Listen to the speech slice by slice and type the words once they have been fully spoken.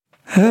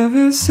Have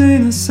you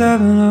seen the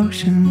seven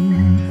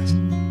oceans?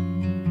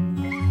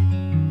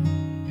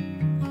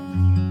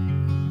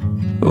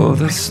 Or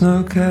the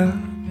snow cap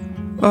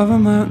of a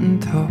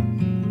mountain top?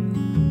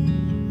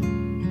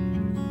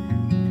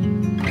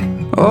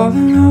 Or the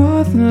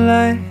northern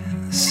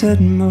lights set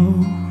in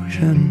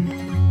motion?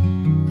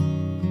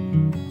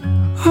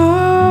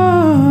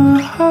 Oh,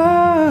 a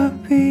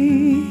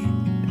heartbeat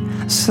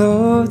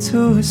slow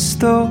to a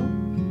stop.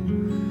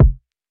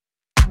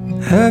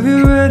 Have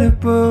you read a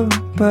book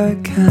by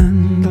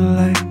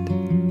candlelight?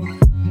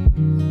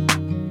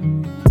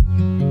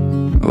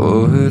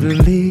 Or heard a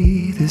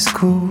lead is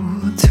cool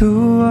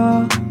to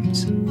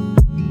arms?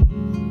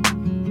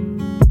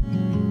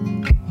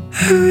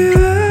 Have you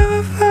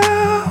ever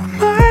felt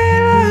my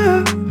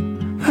love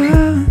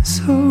burn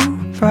so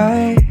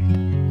bright,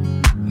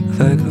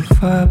 like a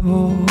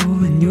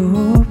fireball in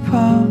your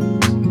palms?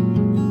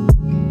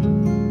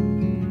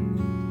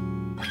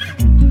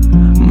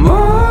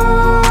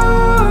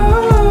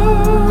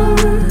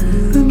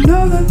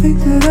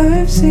 Things that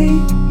I've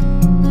seen,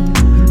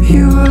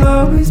 you will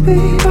always be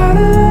part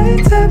of my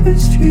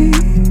tapestry.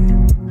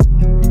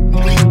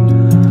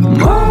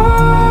 More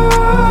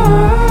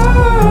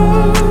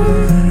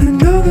than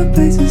all the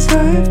places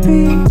I've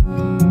been,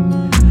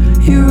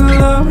 you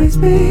will always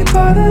be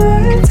part of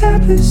my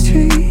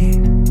tapestry.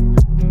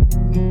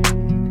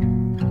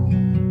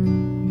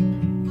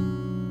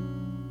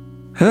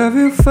 Have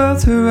you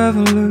felt a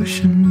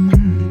revolution?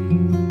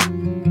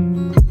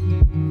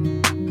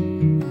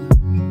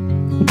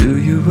 Do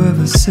you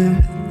ever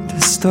sit to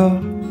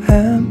stop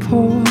and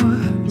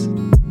pause,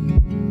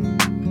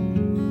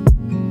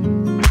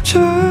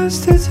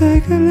 just to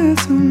take a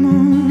little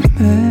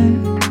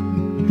moment,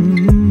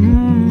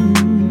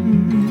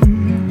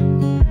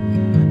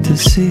 to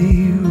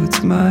see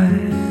what's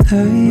mine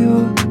and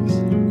yours?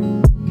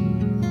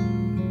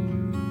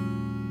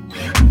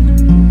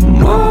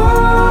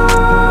 More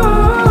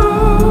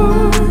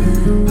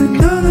than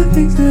all the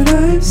things that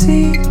I've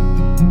seen,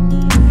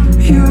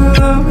 you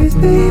will always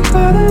be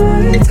part of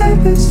my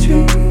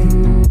tapestry.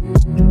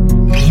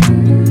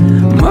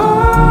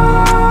 More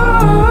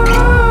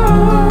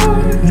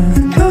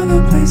than all the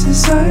places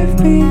I've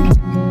been,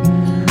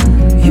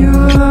 you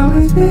will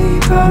always be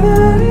part of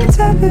my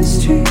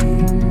tapestry.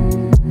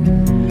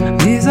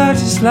 These are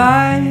just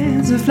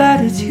lines of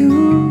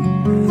latitude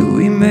that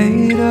we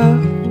made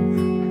up,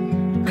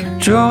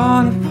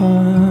 drawn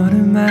upon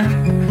a map.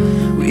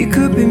 We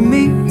could be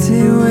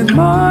meeting with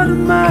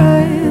modern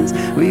minds.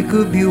 We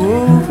could be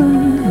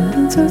woven and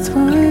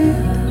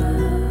intertwined.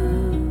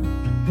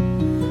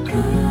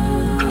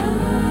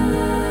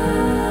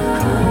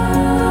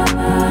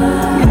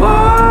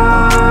 More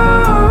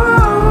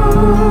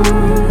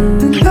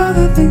than all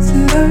the things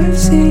that I've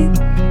seen,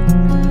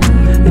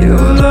 you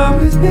will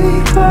always be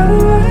part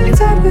of my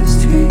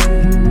tapestry.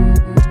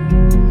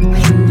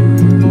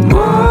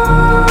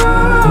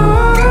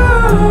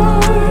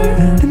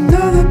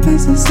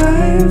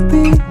 I've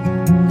been,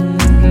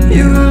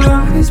 you will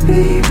always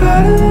be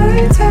part of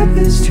my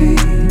tapestry.